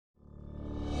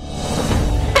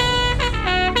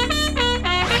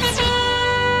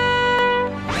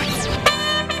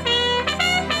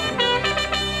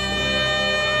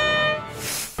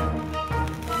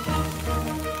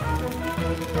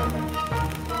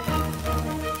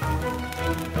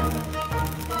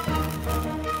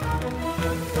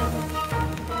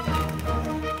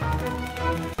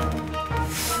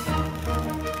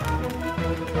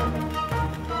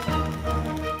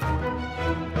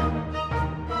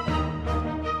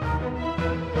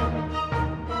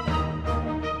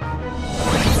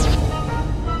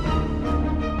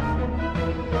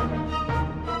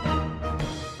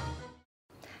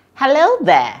Hello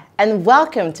there, and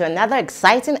welcome to another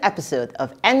exciting episode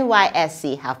of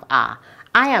NYSC Half Hour.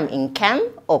 I am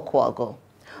Nkem Okwogo.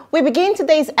 We begin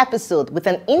today's episode with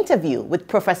an interview with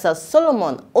Professor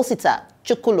Solomon Osita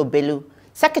Chukwulobelu,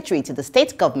 Secretary to the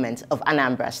State Government of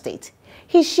Anambra State.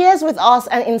 He shares with us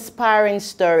an inspiring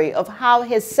story of how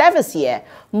his service year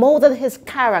molded his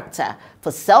character for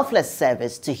selfless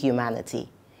service to humanity.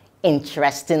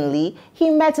 Interestingly,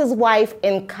 he met his wife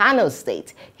in Kano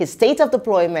State, his state of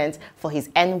deployment for his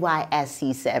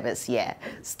NYSC service year.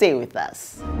 Stay with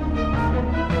us.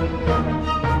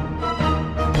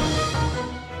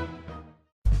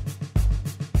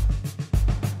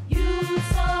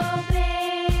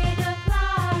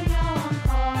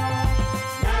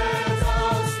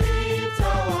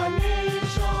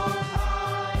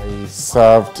 I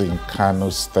served in Kano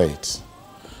State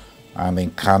and in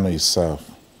Kano itself.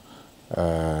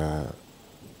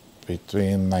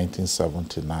 Between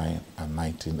 1979 and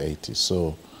 1980.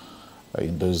 So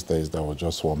in those days there was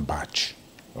just one batch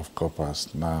of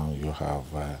corpers. Now you have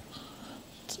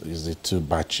two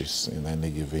batches in any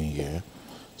given year.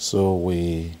 So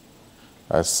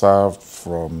I served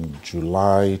from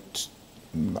July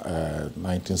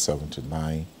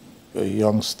 1979.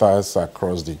 Youngsters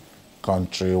across the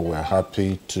country were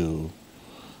happy to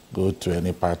go to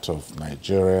any part of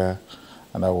Nigeria.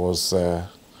 And I was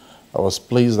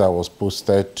pleased I was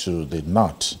posted to the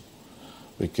north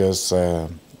because I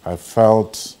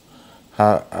felt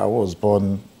I was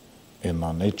born in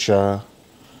Onitsha,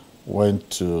 went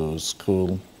to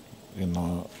school,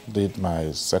 did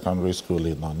my secondary school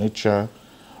in Onitsha,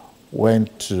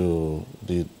 went to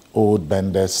the old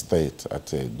Bende State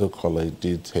at Edo College,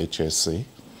 did HSC,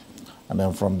 and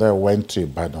then from there went to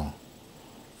Ibadan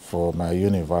for my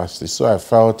university. So I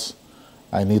felt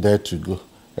I needed to go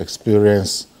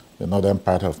experience the northern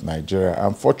part of Nigeria.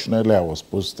 Unfortunately, I was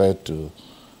posted to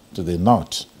the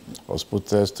north. I was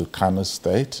posted to Kano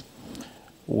State.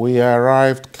 We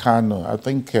arrived Kano. I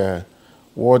think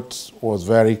what was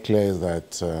very clear is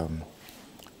that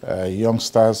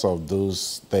youngsters of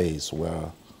those days were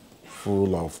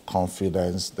full of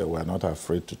confidence. They were not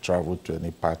afraid to travel to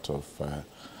any part of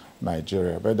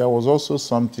Nigeria. But there was also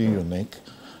something unique.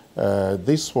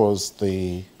 This was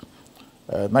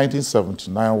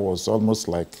 1979 was almost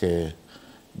like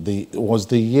was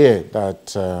the year that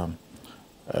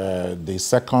the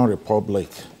Second Republic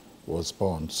was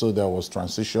born. So there was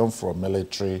transition from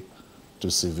military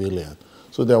to civilian.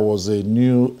 So there was a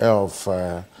new air of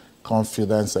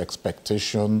confidence,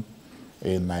 expectation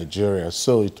in Nigeria.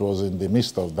 So it was in the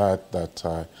midst of that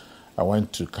I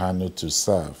went to Kano to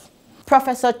serve.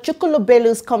 Professor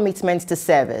Chukwulobelu's commitment to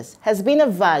service has been a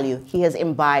value he has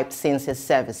imbibed since his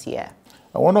service year.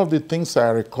 And one of the things I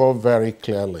recall very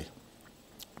clearly,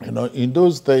 in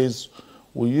those days,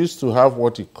 we used to have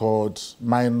what he called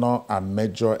minor and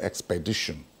major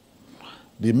expedition.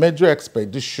 The major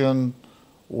expedition,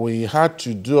 we had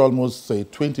to do almost a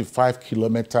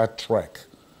 25-kilometer trek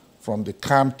from the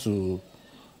camp to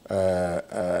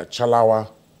Chalawa.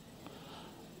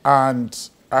 And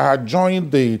I had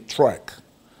joined the trek.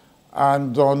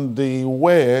 And on the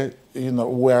way,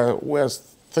 we're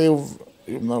still,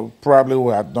 probably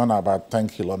we had done about 10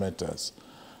 kilometers.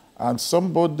 And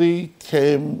somebody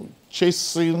came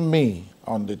chasing me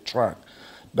on the track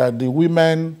that the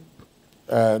women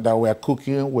that were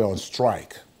cooking were on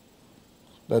strike,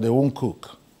 that they won't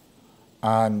cook.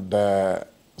 And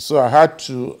so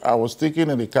I was taken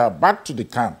in the car back to the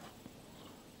camp.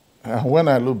 And when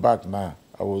I look back now,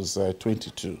 I was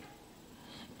 22.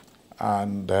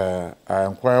 And I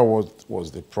inquired what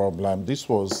was the problem.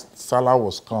 Salah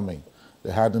was coming.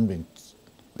 They hadn't been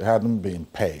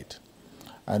paid.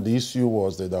 And the issue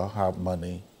was they don't have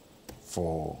money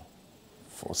for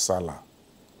Salah.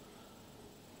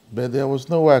 But there was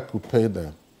no way I could pay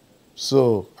them.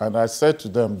 So, and I said to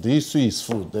them, the issue is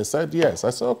food. They said, yes.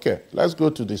 I said, okay, let's go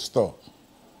to the store.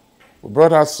 We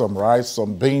brought out some rice,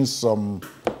 some beans, and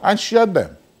shared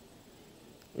them.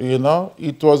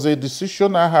 It was a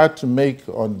decision I had to make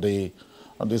on the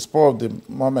spur of the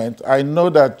moment. I know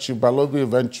that Chief Balogun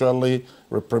eventually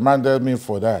reprimanded me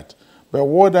for that. But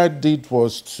what I did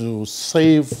was to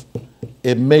save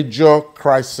a major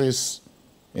crisis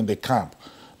in the camp.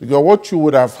 Because what you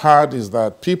would have had is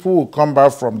that people would come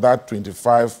back from that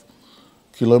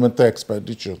 25-kilometer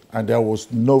expedition and there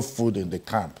was no food in the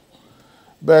camp.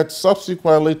 But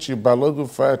subsequently, Chief Balogun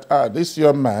felt, this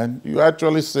young man, you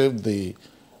actually saved the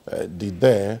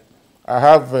day. I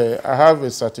have a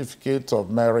certificate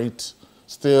of merit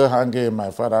still hanging in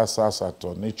my father's house at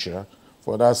Onitsha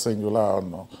for that singular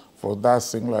honor, for that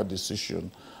singular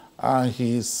decision. And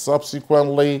he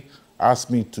subsequently asked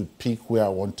me to pick where I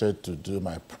wanted to do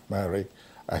my primary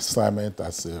assignment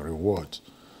as a reward.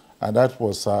 And that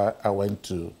was how I went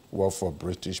to work for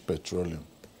British Petroleum.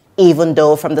 Even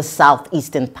though from the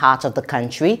southeastern part of the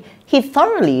country, he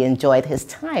thoroughly enjoyed his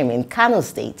time in Kano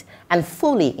State and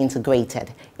fully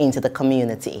integrated into the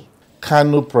community.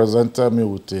 Kano presented me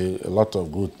with a lot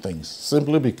of good things,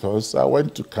 simply because I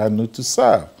went to Kano to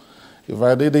serve.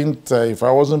 If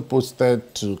I wasn't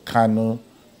posted to Kano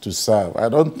to serve, I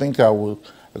don't think I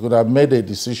could have made a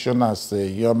decision as a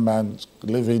young man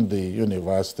leaving the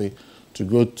university to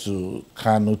go to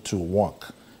Kano to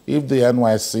work. If the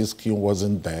NYSC scheme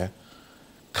wasn't there,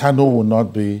 Kano would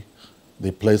not be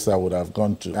the place I would have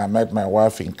gone to. I met my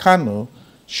wife in Kano.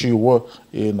 She was,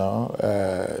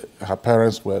 her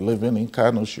parents were living in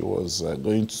Kano. She was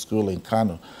going to school in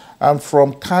Kano. And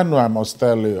from Kano, I must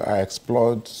tell you, I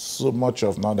explored so much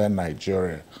of northern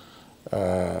Nigeria.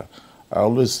 I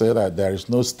always say that there is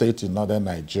no state in northern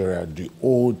Nigeria,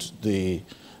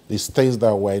 the states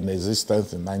that were in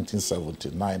existence in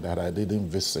 1979 that I didn't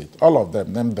visit. All of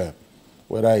them, name them,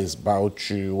 whether it's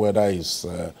Bauchi, whether it's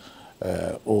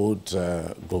old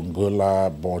Gongola,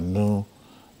 Borno,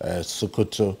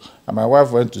 Sokoto. And my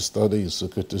wife went to study in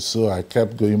Sokoto, so I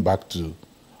kept going back to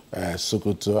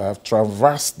Sokoto. I've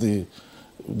traversed the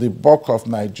bulk of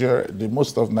Nigeria,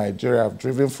 most of Nigeria. I've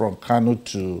driven from Kano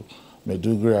to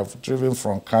Maiduguri. I've driven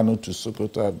from Kano to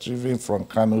Sokoto. I've driven from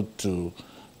Kano to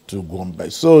Gombe.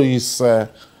 So it's,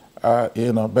 but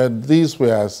this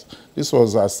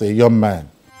was as a young man.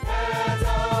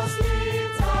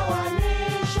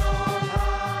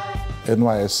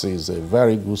 NYSC is a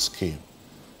very good scheme.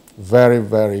 Very,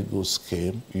 very good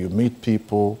scheme. You meet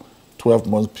people.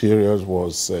 12-month period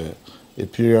was a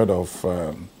period of,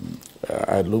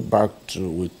 I look back to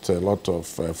with a lot of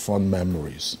fond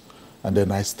memories. And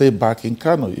then I stayed back in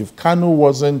Kano. If Kano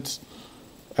wasn't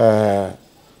a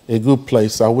good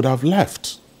place, I would have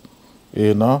left,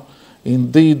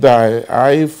 Indeed,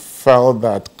 I felt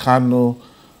that Kano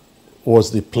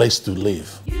was the place to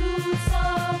live.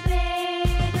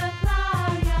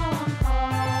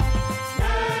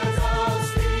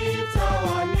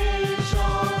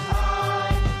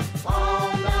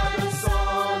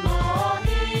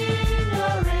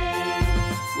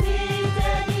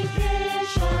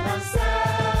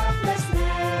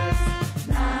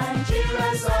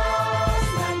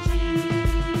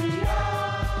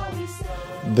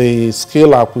 The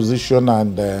skill acquisition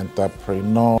and the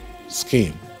entrepreneur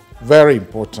scheme, very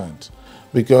important,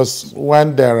 because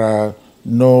when there are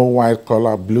no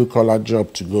white-collar, blue-collar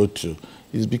job to go to,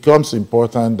 it becomes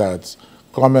important that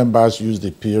core members use the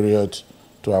period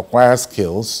to acquire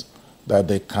skills that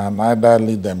they can either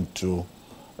lead them to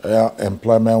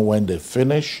employment when they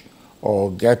finish or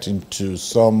get into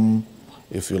some,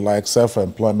 if you like,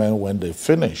 self-employment when they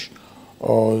finish,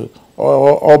 or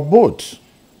both.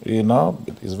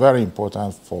 It's very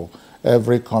important for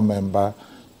every core member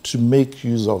to make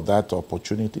use of that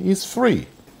opportunity. It's free.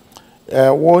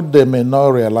 What they may not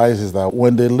realize is that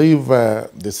when they leave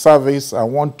the service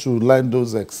and want to learn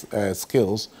those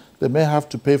skills, they may have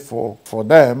to pay for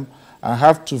them and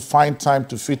have to find time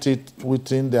to fit it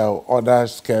within their other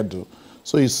schedule.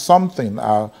 So it's something,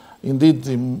 indeed,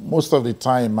 most of the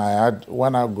time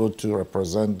when I go to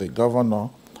represent the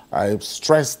governor, I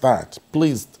stress that,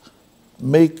 please,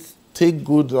 take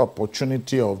good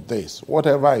opportunity of this,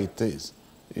 whatever it is,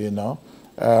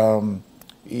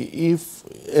 If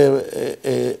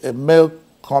a male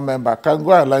core member can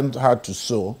go and learn how to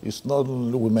sew, it's not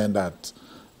only women that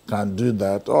can do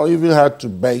that, or even how to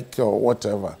bake or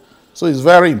whatever. So it's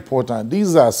very important.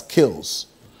 These are skills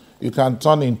you can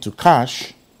turn into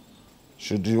cash,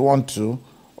 should you want to,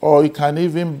 or you can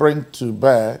even bring to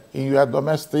bear in your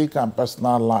domestic and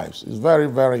personal lives. It's very,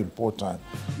 very important.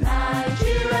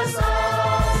 Nigeria serves,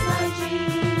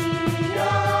 Nigeria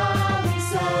we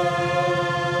serve.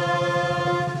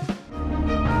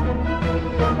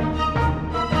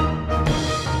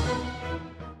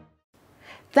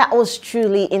 That was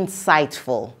truly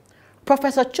insightful.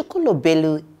 Professor Chukwulu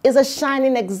Bello is a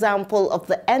shining example of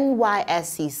the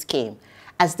NYSC scheme,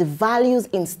 as the values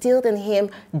instilled in him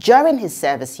during his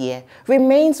service year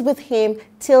remains with him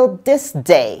till this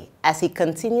day as he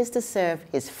continues to serve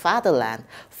his fatherland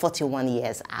 41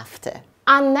 years after.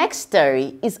 Our next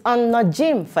story is on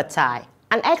Najim Fatai,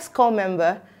 an ex-corps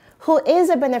member who is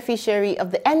a beneficiary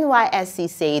of the NYSC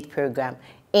SAID program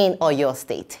in Oyo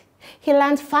State. He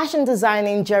learned fashion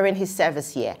designing during his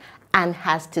service year and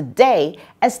has today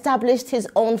established his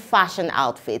own fashion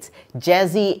outfit,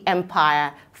 Jersey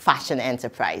Empire Fashion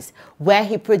Enterprise, where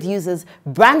he produces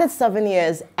branded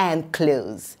souvenirs and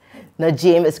clothes.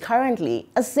 Najim is currently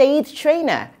a SAID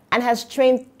trainer and has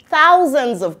trained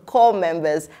thousands of core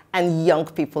members and young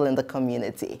people in the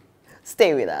community.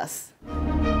 Stay with us.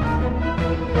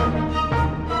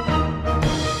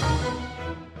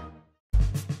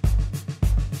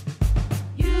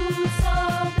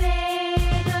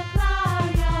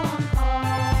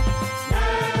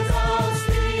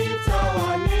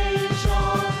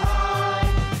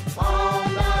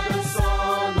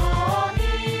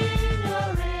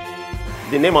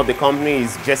 The name of the company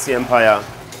is Jessie Empire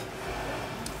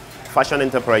Fashion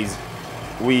Enterprise.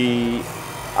 We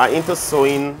are into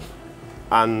sewing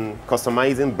and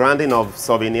customizing, branding of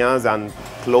souvenirs and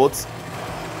clothes.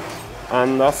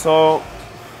 And also,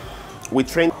 we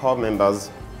train core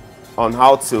members on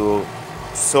how to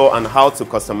sew and how to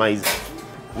customize.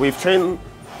 We've trained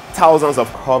thousands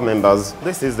of core members.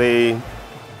 This is the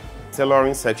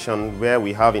tailoring section where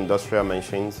we have industrial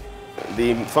machines.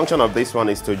 The function of this one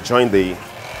is to join the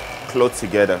clothes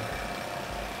together.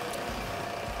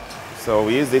 So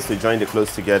we use this to join the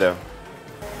clothes together.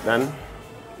 Then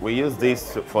we use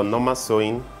this for normal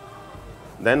sewing.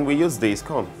 Then we use this,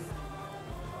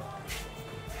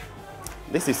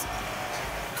 This is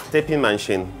taping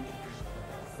machine.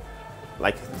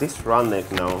 Like this round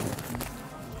neck now.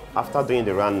 After doing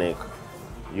the round neck,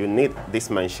 you need this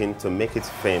machine to make it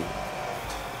firm.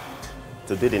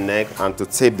 To do the neck and to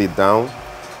tape it down,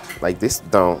 like this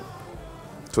down.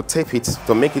 To tape it,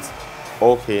 to make it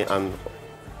okay and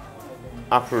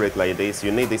accurate like this,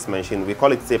 you need this machine. We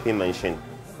call it taping machine.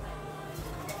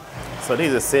 So this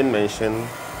is the same machine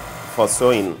for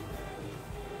sewing.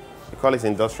 We call it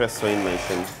industrial sewing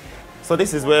machine. So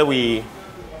this is where we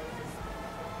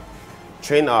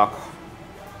train our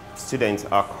students,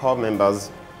 our core members.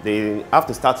 They have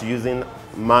to start using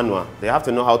manual. They have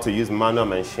to know how to use manual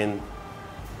machine.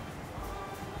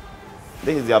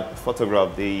 This is their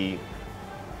photograph, the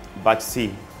batch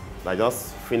C. They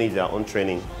just finished their own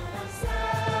training.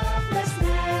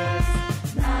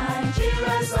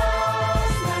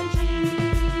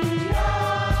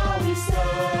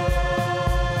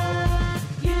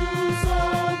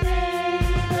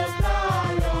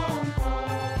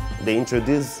 They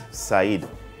introduced Said,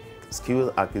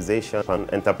 skill acquisition and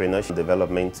entrepreneurship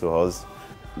development to us.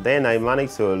 Then I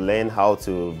managed to learn how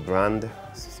to brand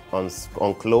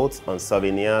on clothes, on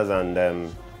souvenirs,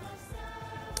 and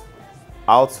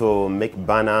how to make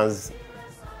banners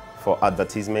for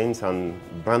advertisements and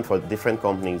brand for different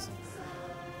companies.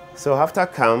 So after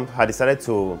camp, I decided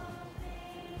to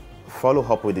follow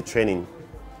up with the training,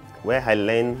 where I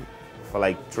learned for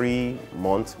like 3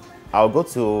 months. I'll go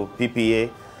to PPA.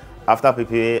 After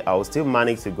PPA, I will still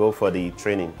manage to go for the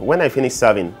training. When I finished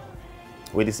serving,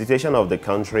 with the situation of the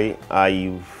country,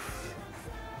 I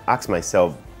asked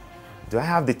myself, do I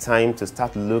have the time to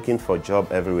start looking for a job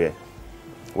everywhere?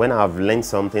 When I have learned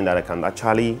something that I can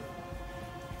actually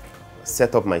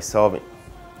set up myself in.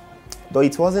 Though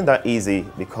it wasn't that easy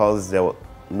because there was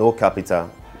no capital.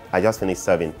 I just finished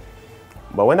serving.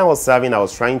 But when I was serving, I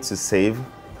was trying to save.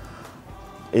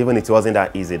 Even it wasn't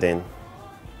that easy then.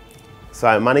 So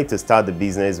I managed to start the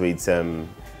business with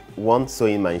one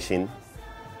sewing machine.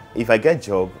 If I get a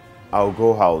job, I'll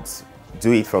go out,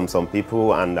 do it from some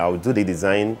people, and I'll do the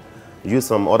design, use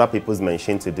some other people's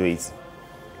machine to do it.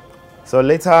 So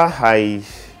later, I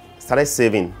started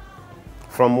saving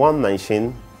from one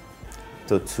machine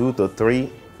to 2 to 3.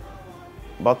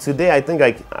 But today, I think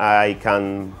I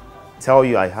can tell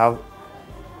you I have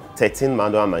 13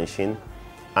 manual machine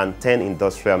and 10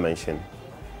 industrial machine.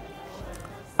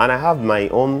 And I have my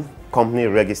own company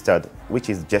registered, which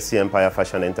is Jessie Empire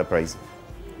Fashion Enterprise.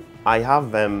 I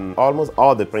have almost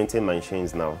all the printing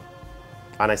machines now,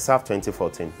 and I served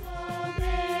 2014.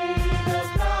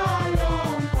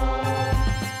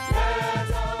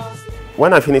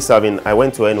 When I finished serving, I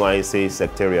went to NYSC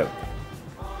Secretariat.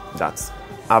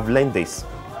 I've learned this.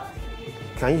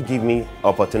 Can you give me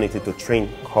opportunity to train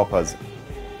corpers?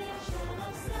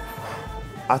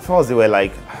 At first, they were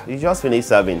like, you just finished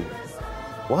serving.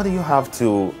 What do you have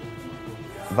to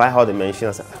buy all the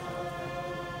machines?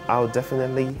 I'll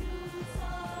definitely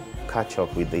catch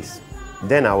up with this.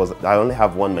 Then I only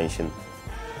have one machine.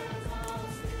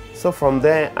 So from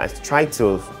there, I tried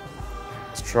to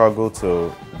struggle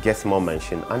to get more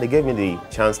machine, and they gave me the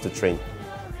chance to train.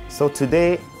 So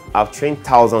today, I've trained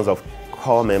thousands of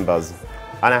core members,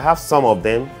 and I have some of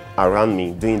them around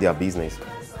me doing their business.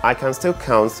 I can still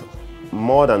count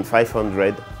more than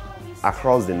 500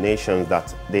 across the nations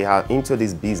that they are into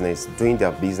this business, doing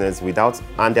their business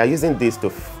and they're using this to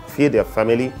feed their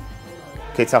family,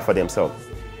 cater for themselves.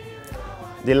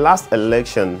 The last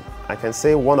election, I can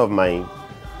say one of my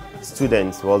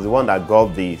students was the one that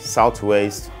got the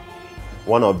Southwest,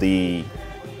 one of the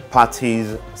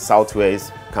parties,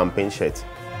 Southwest campaign shirt.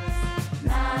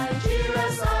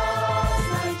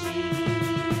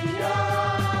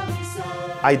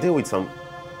 I deal with some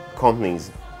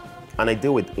companies and I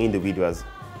deal with individuals,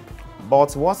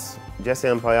 but what Jesse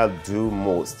Empire do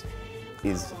most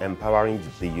is empowering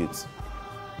the youth.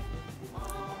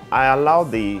 I allow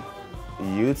the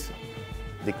youth,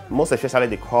 most especially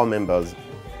the core members,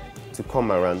 to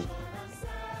come around.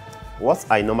 What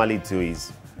I normally do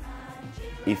is,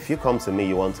 if you come to me,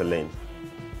 you want to learn,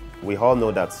 we all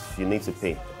know that you need to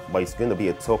pay, but it's going to be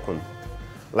a token.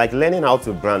 Like learning how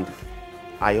to brand,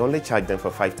 I only charge them for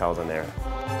 5,000 naira.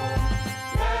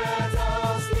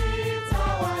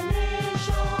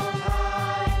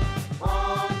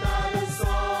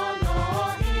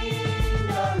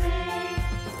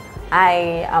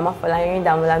 I am Afolarin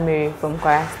Damola Mary from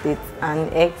Kwara State, an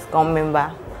ex-com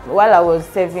member. While I was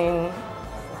serving,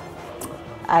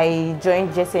 I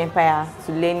joined Jesse Empire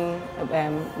to learn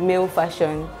male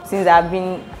fashion. Since I've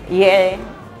been here,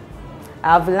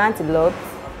 I've learned a lot.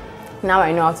 Now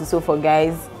I know how to sew for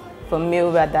guys, for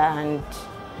male rather, and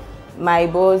my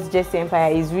boss, Jesse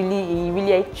Empire, he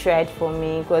really tried for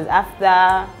me, because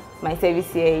after my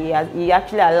service here, he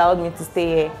actually allowed me to stay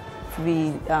here to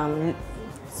be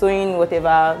sewing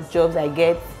whatever jobs I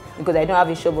get, because I don't have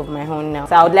a shop of my own now.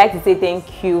 So I would like to say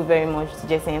thank you very much to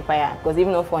Jesse Empire, because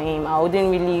even though for him, I wouldn't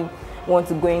really want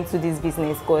to go into this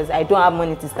business because I don't have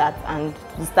money to start, and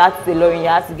to start tailoring, you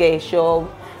have to get a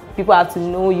shop. People have to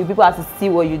know you, people have to see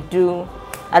what you do.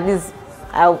 At least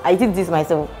I did this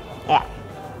myself. Yeah,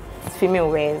 it's female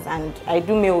wears, and I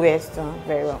do male wears too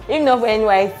very well. Even though for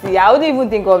NYSC, I wouldn't even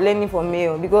think of learning for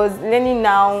male, because learning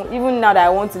now, even now that I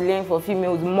want to learn for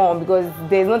females more, because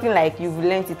there's nothing like you've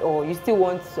learned it all, you still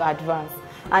want to advance.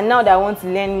 And now that I want to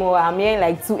learn more, I'm hearing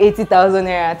like 280,000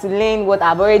 naira to learn what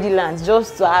I've already learned,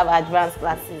 just to have advanced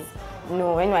classes.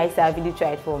 No, NYSC have really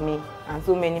tried for me, and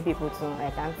so many people too,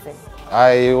 I can't say.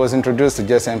 I was introduced to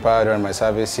Jesse Empire during my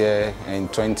service here in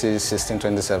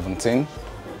 2016-2017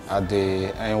 at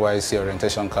the NYSC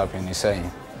orientation camp in Iseyin.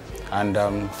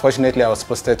 And fortunately, I was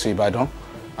posted to Ibadan,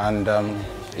 and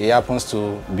he happens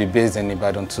to be based in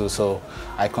Ibadan too, so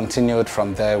I continued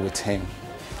from there with him.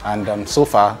 And so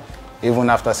far, even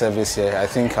after service here, I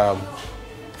think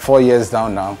 4 years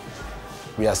down now,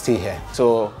 we are still here.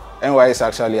 So NYSC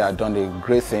actually had done a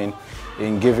great thing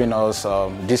in giving us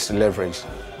this leverage.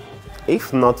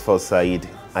 If not for Said,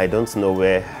 I don't know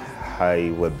where I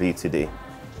would be today.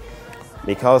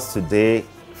 Because today,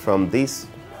 from this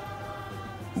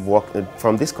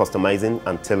customizing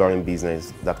and tailoring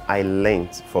business that I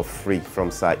learned for free from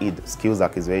Said, skills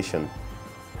acquisition,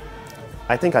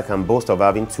 I think I can boast of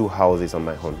having 2 houses on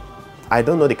my own. I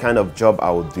don't know the kind of job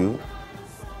I would do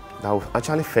that would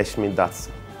actually fetch me that.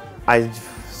 I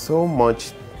so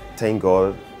much thank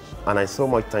God, and I so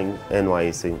much thank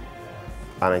NYSC.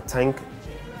 And I thank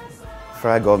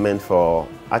federal government for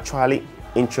actually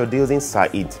introducing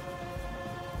Said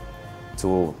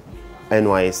to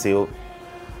NYSC,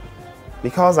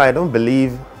 because I don't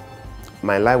believe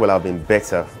my life will have been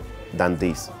better than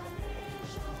this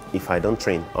if I don't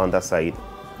train under Said.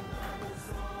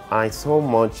 I so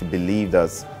much believe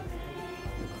that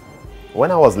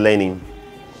when I was learning,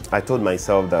 I told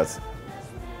myself that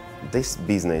this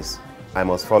business, I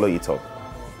must follow it up.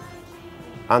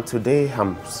 And today,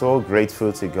 I'm so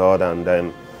grateful to God,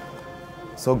 and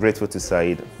so grateful to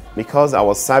Said, because I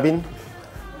was serving.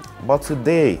 But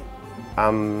today,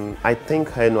 I think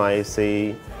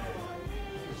NYSC,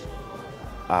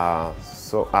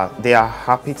 they are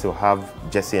happy to have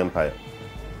Jesse Empire,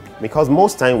 because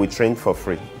most time we train for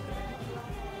free.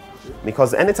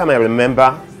 Because anytime I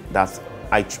remember that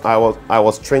I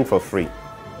was trained for free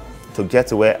to get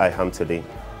to where I am today,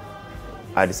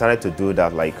 I decided to do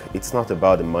that. Like, it's not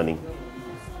about the money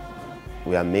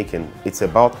we are making, it's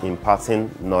about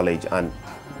imparting knowledge and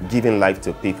giving life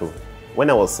to people. When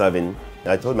I was serving,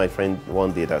 I told my friend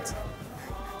one day that,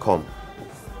 come,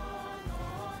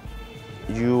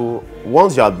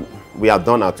 once we are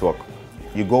done at work,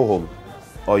 you go home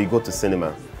or you go to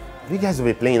cinema, you guys will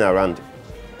be playing around.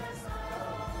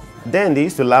 Then they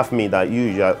used to laugh at me that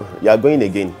you are going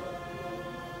again.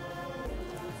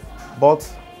 But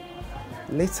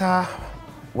later,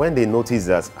 when they noticed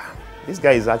that this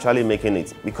guy is actually making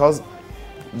it, because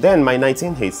then my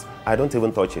 19 hits, I don't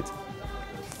even touch it.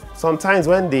 Sometimes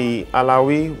when the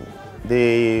Alawi,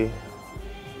 they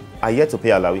are yet to pay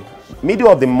Alawi, middle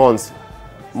of the month,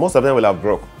 most of them will have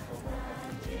broke.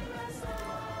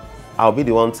 I'll be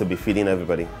the one to be feeding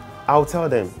everybody. I'll tell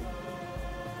them,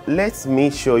 let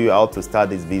me show you how to start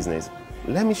this business.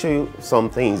 Let me show you some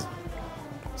things.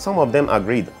 Some of them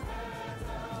agreed.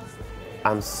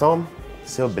 and some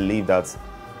still believe that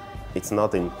it's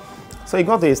nothing. So it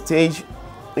got to a stage,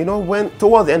 you know, when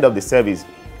towards the end of the service,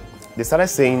 they started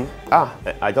saying,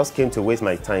 I just came to waste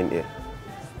my time here.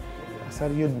 I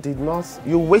said, you did not,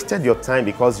 you wasted your time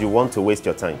because you want to waste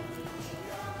your time.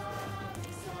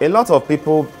 A lot of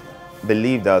people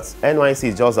believe that NYSC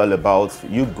is just all about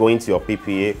you going to your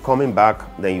PPA, coming back,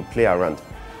 then you play around.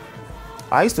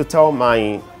 I used to tell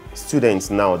my students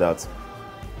now that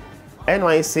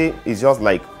NYSC is just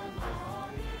like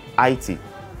IT.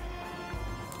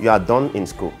 You are done in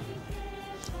school.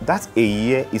 That a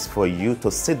year is for you to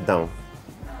sit down.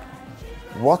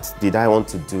 What did I want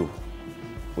to do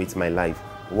with my life?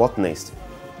 What next?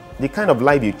 The kind of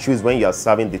life you choose when you are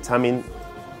serving determine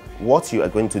what you are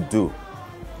going to do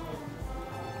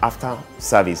after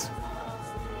service.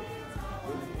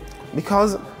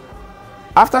 Because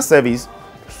after service,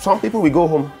 some people will go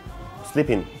home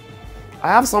sleeping. I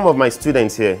have some of my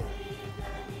students here.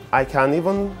 I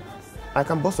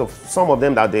can boast of some of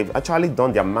them that they've actually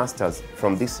done their masters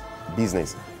from this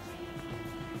business.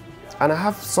 And I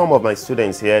have some of my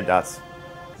students here that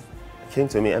came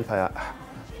to me, Empire,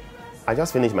 I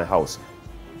just finished my house.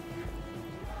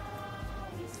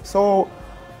 So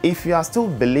if you are still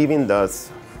believing that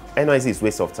NYSC is a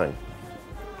waste of time,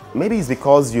 maybe it's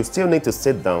because you still need to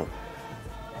sit down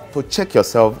to check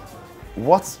yourself,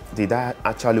 what did I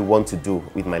actually want to do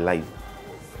with my life?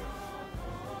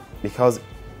 Because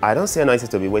I don't see NYSC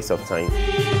to be a waste of time.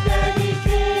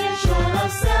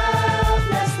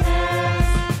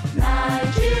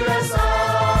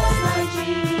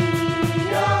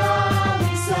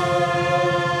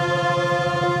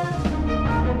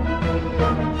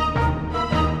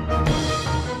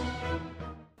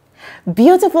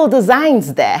 Beautiful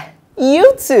designs there.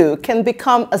 You too can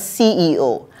become a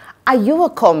CEO. Are you a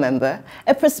corps member,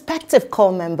 a prospective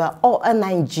corps member, or a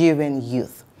Nigerian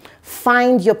youth?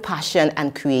 Find your passion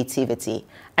and creativity,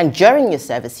 and during your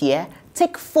service year,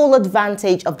 take full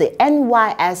advantage of the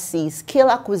NYSC Skill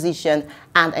Acquisition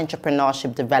and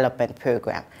Entrepreneurship Development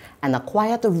Program and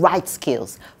acquire the right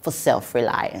skills for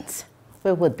self-reliance.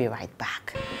 We will be right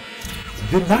back.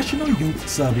 The National Youth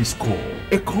Service Corps,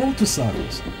 a call to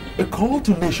service, a call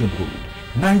to nationhood.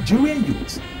 Nigerian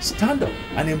youths, stand up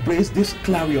and embrace this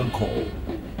clarion call.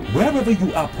 Wherever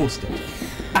you are posted,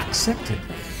 accept it,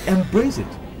 embrace it.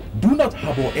 Do not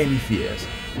harbor any fears,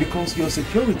 because your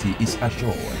security is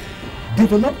assured.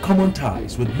 Develop common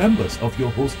ties with members of your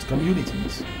host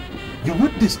communities. You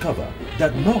would discover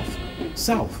that North,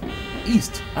 South,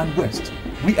 East and West,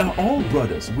 we are all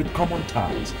brothers with common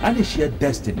ties and a shared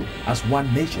destiny as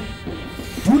one nation.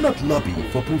 Do not lobby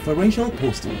for preferential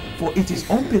posting, for it is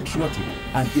unpatriotic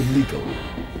and illegal.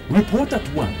 Report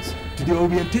at once to the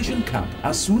orientation camp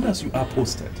as soon as you are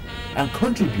posted and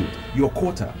contribute your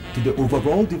quota to the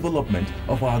overall development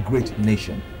of our great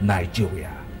nation,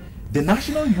 Nigeria. The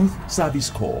National Youth Service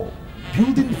Corps,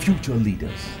 building future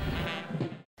leaders.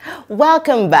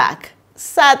 Welcome back.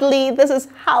 Sadly, this is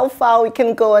how far we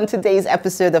can go on today's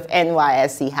episode of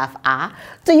NYSC Half Hour.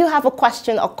 Do you have a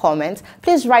question or comment?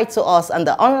 Please write to us on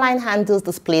the online handles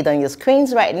displayed on your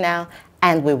screens right now,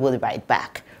 and we will write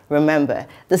back. Remember,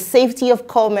 the safety of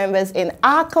corps members in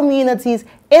our communities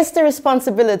is the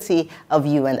responsibility of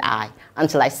you and I.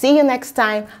 Until I see you next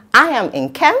time, I am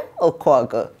Nkem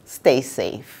Okwogo. Stay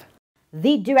safe.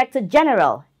 The Director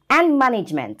General and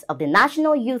Management of the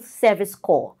National Youth Service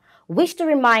Corps wish to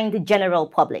remind the general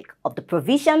public of the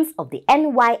provisions of the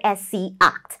NYSC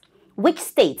Act, which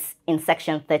states in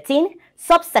Section 13,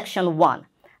 subsection 1,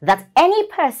 that any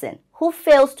person who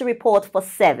fails to report for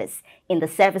service in the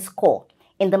Service Corps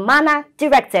in the manner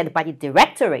directed by the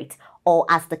Directorate or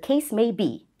as the case may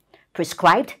be,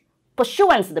 prescribed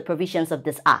pursuant to the provisions of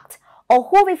this Act, or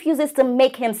who refuses to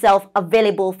make himself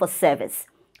available for service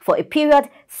for a period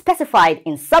specified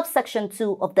in subsection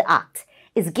 2 of the Act,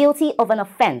 is guilty of an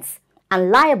offense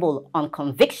and liable on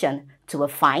conviction to a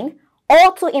fine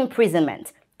or to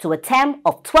imprisonment to a term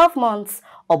of 12 months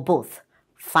or both,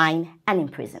 fine and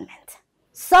imprisonment.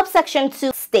 Subsection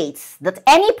 2 states that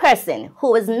any person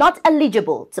who is not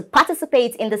eligible to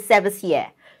participate in the service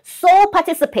year, so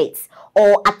participates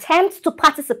or attempts to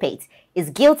participate, is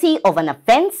guilty of an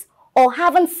offense or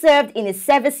having served in a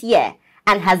service year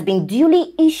and has been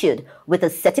duly issued with a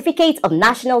certificate of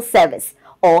national service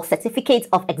or certificate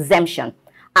of exemption,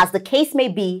 as the case may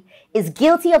be, is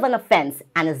guilty of an offense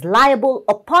and is liable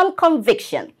upon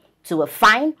conviction to a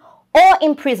fine or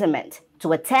imprisonment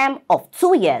to a term of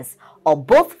 2 years or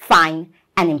both fine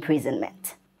and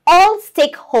imprisonment. All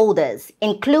stakeholders,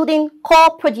 including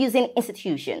corps producing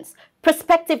institutions,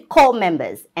 prospective corps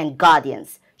members and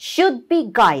guardians, should be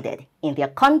guided in their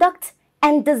conduct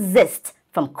and desist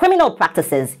from criminal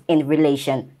practices in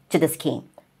relation to the scheme.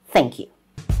 Thank you.